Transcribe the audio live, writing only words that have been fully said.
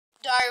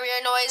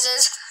Diarrhea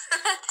noises.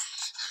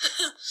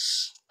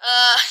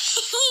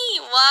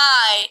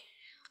 Why?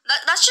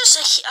 That's just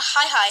a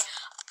hi.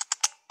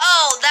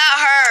 Oh, that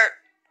hurt.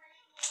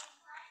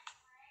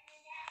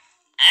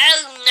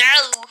 Oh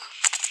no.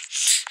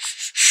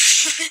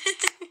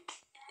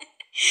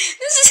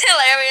 This is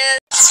hilarious.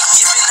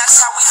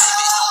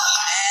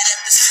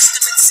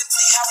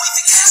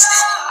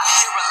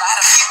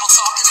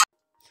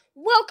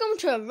 Welcome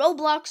to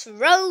Roblox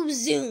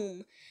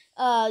Ro-Zoom.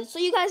 So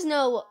you guys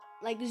know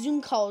like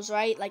Zoom calls,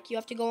 right? Like you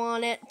have to go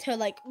on it to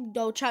like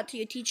go chat to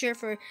your teacher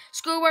for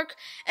schoolwork.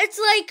 It's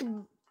like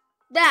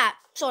that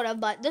sort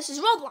of, but this is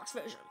Roblox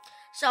version.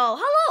 So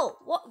hello,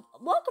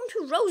 welcome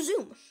to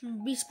Ro-Zoom.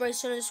 Be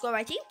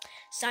 _IT.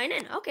 Sign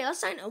in. Okay, let's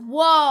sign in.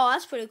 Whoa,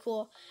 that's pretty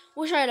cool.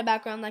 Wish I had a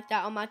background like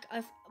that on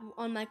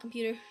my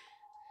computer.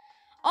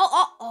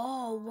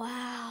 Oh,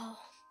 wow.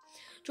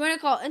 Join a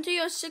call. Enter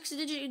your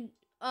 6-digit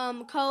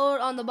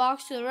code on the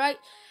box to the right.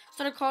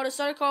 Start a call. To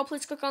start a call,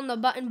 please click on the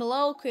button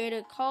below. Create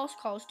a call.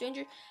 Call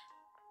stranger.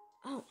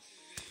 Oh,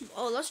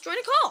 let's join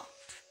a call.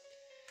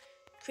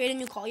 Create a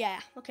new call. Yeah.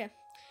 Okay.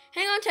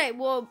 Hang on tight.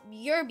 Well,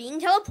 you're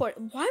being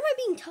teleported. Why am I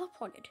being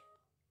teleported?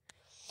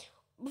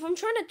 If I'm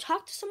trying to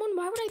talk to someone,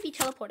 why would I be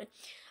teleported?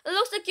 It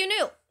looks like you're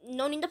new.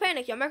 No need to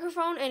panic. Your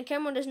microphone and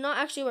camera does not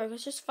actually work.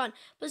 It's just fun.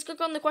 Please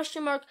click on the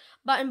question mark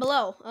button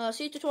below.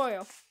 See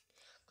tutorial.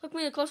 Click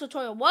me to close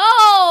tutorial.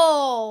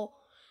 Whoa!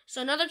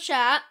 So another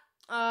chat.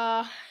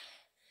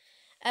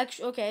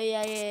 Okay,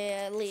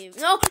 yeah. Leave.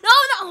 No.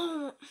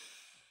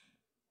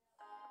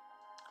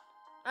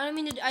 I didn't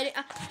mean to.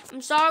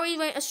 I'm sorry,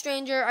 a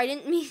stranger. I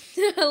didn't mean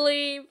to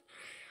leave.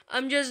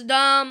 I'm just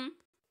dumb.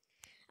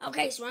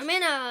 Okay, so I'm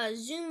in a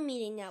Zoom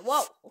meeting now.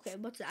 Whoa. Okay,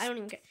 what's that? I don't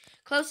even care.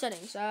 Close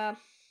settings. Hello.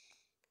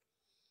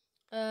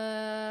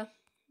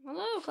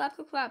 Clap.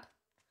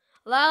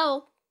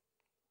 Hello.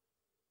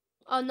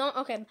 Oh no.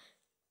 Okay.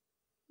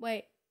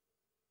 Wait.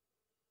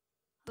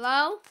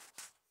 Hello.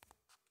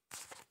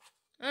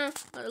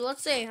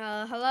 Let's see.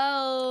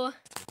 Hello.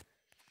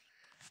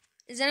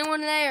 Is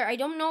anyone there? I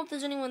don't know if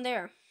there's anyone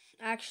there,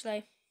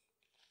 actually.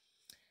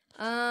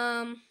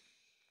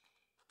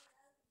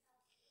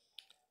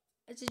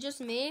 Is it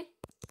just me?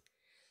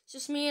 It's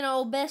just me and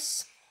old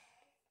Biss.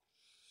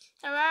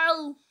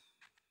 Hello.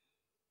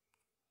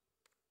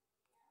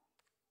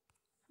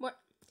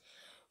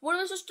 What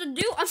am I supposed to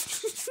do? I'm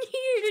just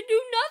here to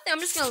do nothing. I'm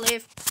just gonna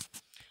leave.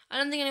 I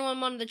don't think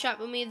anyone wanted to chat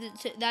with me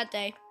that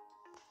day.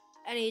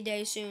 Any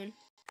day soon.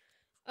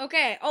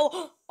 Okay.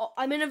 Oh,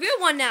 I'm in a real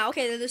one now.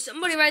 Okay, there's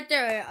somebody right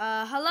there.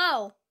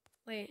 Hello.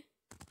 Wait.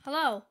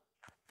 Hello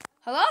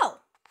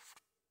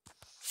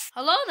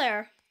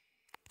there.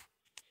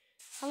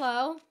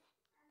 Hello.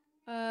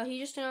 He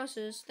just announced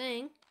his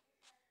thing.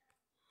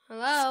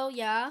 Hello.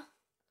 Yeah.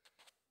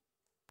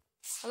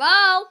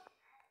 Hello.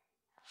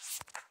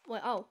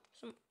 Wait. Oh.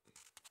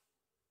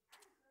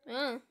 I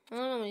don't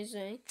know what he's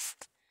saying.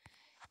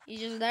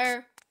 He's just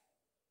there.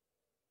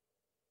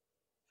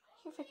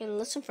 I don't know if I can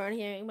listen for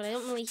hearing, but I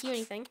don't really hear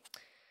anything.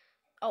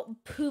 Oh,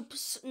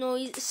 poops,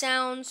 noise,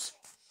 sounds.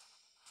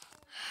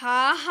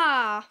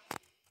 Ha.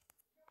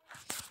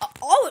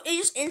 Oh, it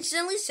just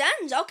instantly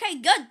sends. Okay,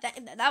 good.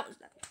 That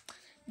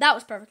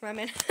was perfect, my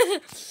man.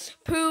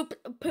 Poop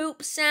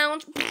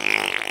sounds.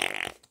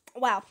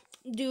 Wow,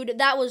 dude,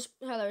 that was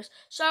hilarious.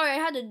 Sorry, I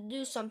had to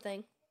do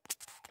something.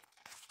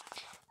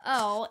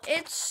 Oh,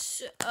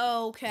 it's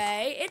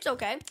okay. It's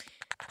okay.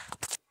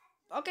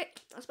 Okay,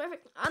 that's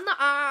perfect.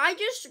 I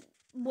just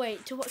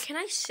wait. Can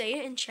I say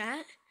it in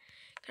chat?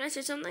 Can I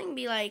say something?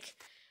 Be like,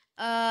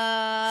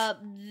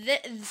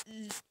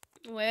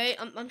 wait.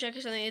 I'm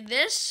checking something.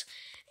 This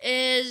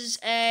is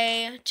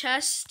a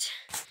test.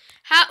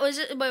 How is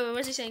it? Wait.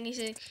 What's he saying? He's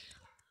saying,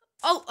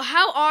 oh,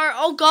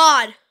 oh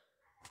God.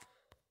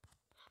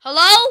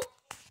 Hello.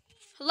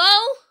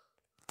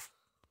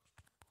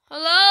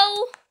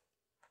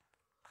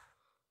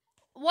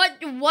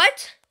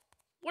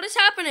 What is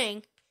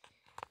happening?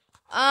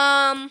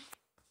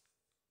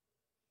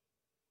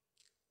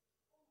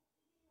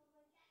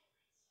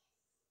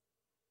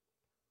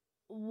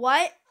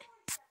 What?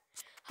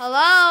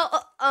 Hello?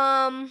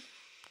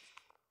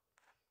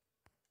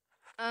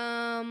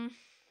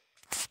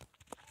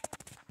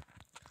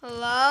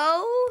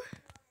 Hello?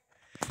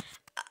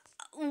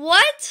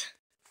 What?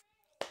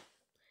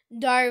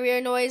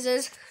 Diarrhea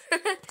noises.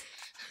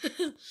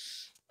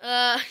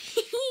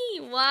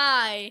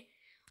 Why?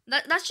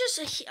 That's just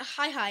a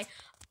hi.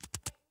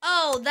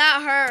 Oh,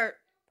 that hurt.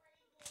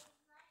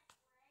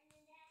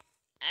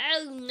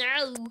 Oh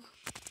no.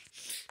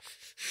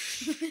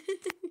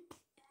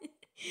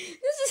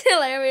 This is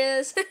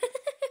hilarious.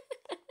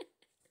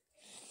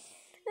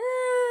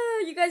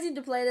 You guys need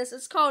to play this.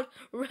 It's called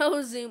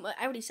Ro-Zoom. I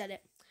already said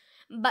it.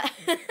 But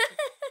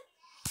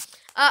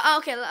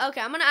okay.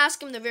 I'm gonna ask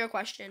him the real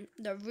question.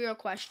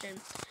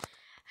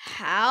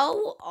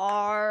 How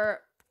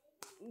are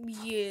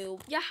you?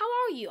 Yeah, how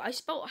are you? I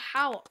spelled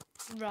how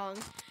wrong.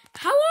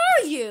 How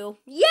are you?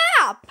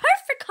 Yeah,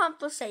 perfect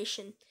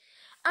conversation.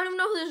 I don't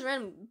know who this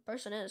random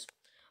person is,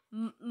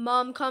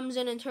 Mom comes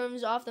in and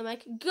turns off the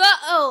mic.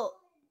 Go!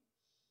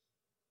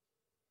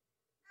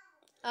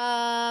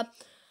 Can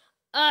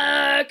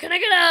I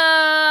get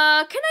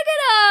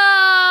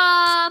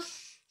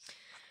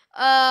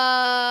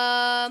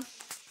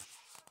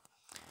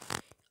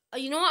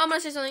you know what? I'm gonna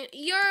say something.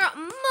 Your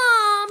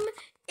mom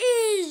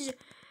is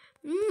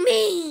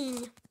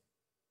mean.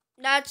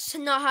 That's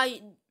not how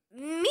you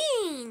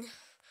mean.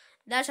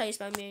 That's how you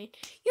spell mean.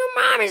 Your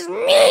mom is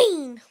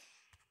mean.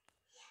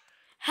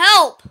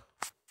 Help!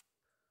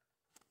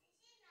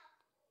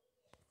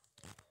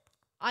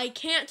 I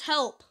can't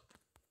help.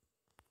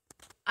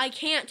 I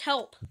can't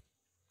help.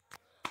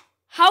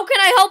 How can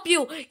I help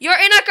you? You're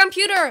in a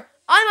computer.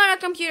 I'm on a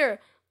computer.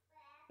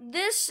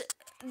 This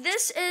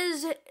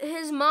is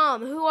his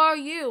mom. Who are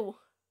you?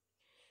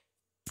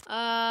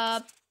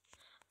 I'm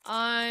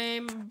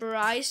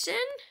Bryson.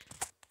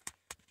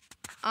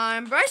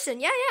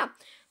 Yeah.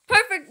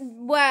 Perfect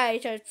way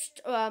to.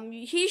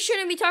 He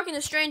shouldn't be talking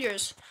to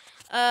strangers.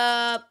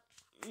 Oh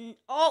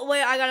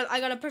wait, I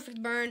got a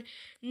perfect burn.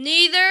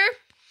 Neither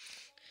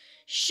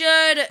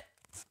should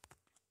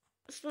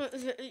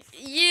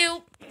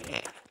you.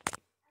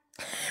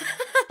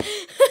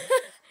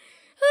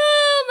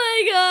 Oh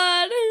my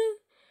god.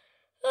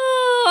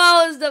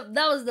 Oh,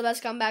 that was the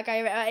best comeback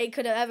I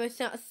could have ever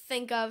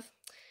think of.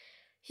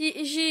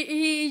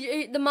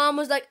 The mom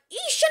was like, "You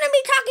shouldn't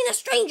be talking to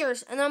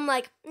strangers," and I'm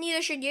like,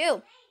 "Neither should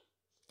you."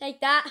 Take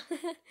that.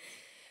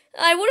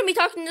 I wouldn't be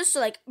talking just to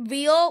like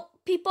real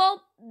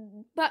people,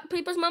 but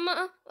people's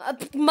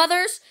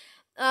mothers.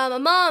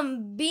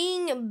 Mom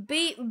being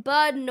beat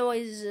bud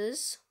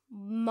noises.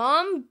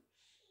 Mom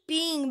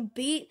being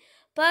beat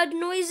bud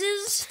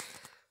noises.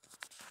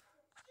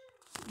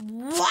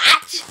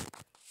 What?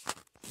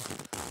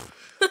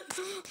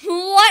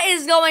 What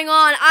is going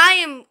on?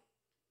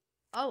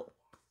 Oh,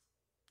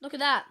 look at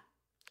that.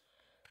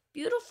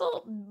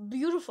 Beautiful.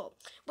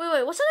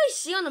 Wait, what's that I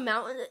see on the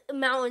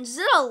mountains? Is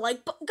it a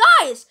like button?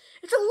 Guys,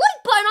 it's a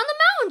like button on the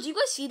mountains. You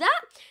guys see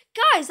that?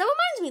 Guys, that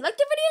reminds me. Like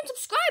the video and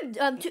subscribe.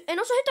 And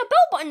also hit the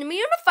bell button to be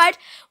notified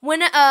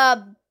when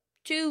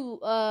to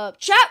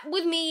chat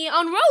with me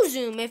on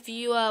Ro-Zoom if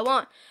you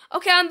want.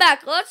 Okay, I'm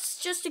back. Let's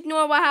just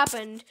ignore what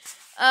happened.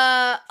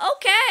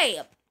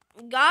 Okay.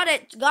 Got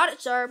it,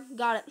 sir.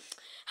 Got it.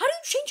 How do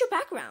you change your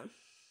background?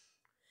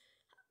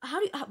 How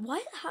do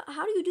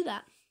you do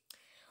that?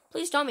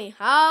 Please tell me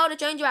how to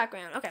change your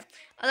background. Okay,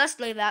 let's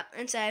leave that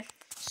and say.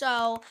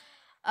 So,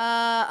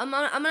 I'm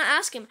gonna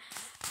ask him.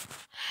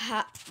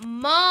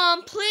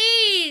 Mom,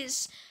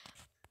 please.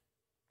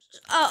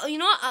 Oh, you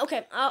know what?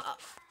 Okay.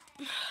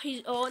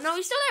 He's still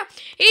there.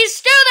 He's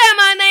still there,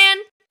 my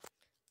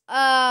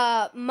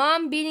man.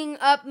 Mom beating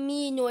up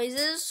me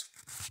noises.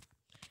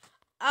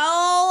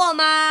 Oh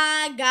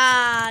my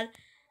god.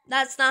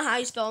 That's not how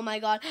you spell oh my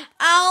god.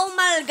 Oh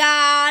my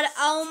god.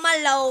 Oh my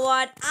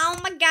lord. Oh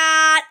my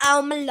god.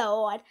 Oh my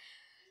lord.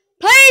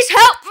 Please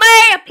help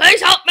me.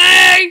 Please help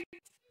me.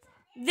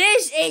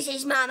 This is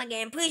his mom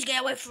again. Please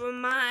get away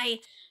from my...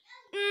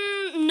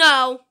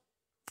 no.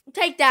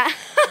 Take that.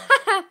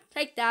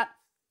 Take that.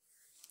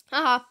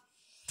 Haha.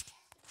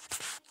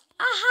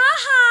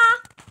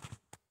 Aha.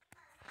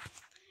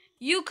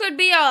 You could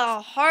be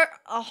a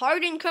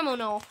hardened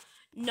criminal.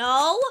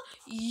 No,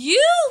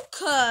 you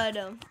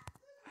could.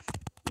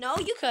 No,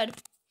 you could.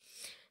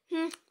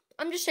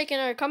 I'm just taking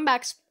her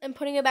comebacks and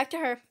putting it back to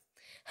her.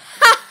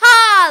 Ha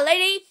ha,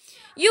 lady.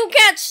 You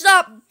can't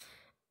stop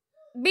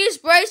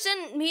Beast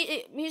Bryson.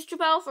 He's too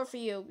powerful for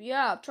you.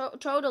 Yeah,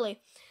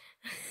 totally.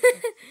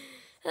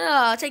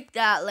 Oh, take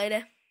that,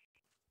 lady.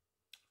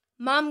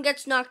 Mom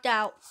gets knocked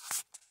out.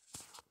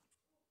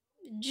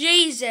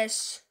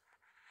 Jesus.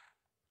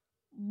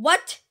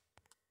 What?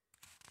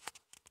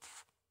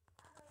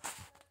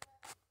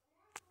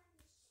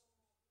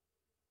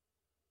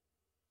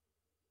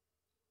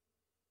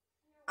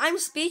 I'm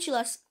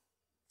speechless.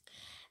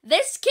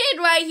 This kid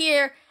right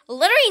here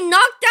literally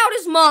knocked out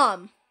his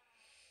mom.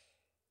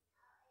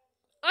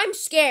 I'm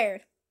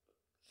scared.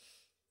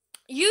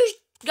 You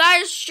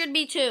guys should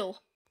be too.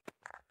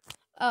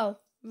 Oh,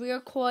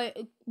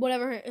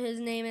 whatever his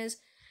name is,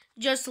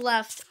 just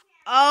left.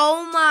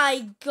 Oh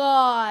my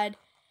god.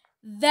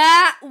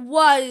 That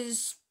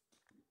was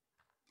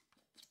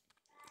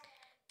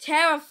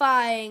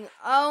terrifying.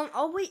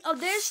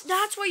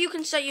 That's where you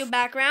can set your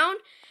background.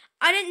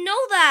 I didn't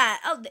know that.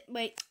 Oh,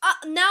 wait.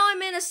 Now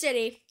I'm in a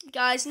city,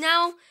 guys.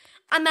 Now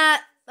I'm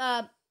at.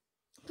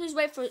 Please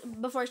wait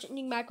before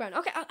changing background.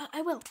 Okay,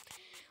 I will.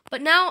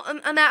 But now I'm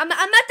at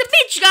the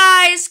beach,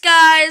 guys.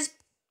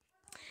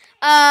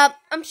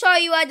 I'm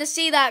sorry you had to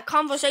see that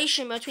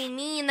conversation between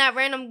me and that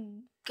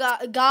random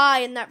guy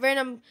and that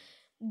random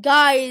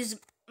guy's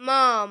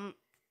mom.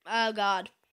 Oh God.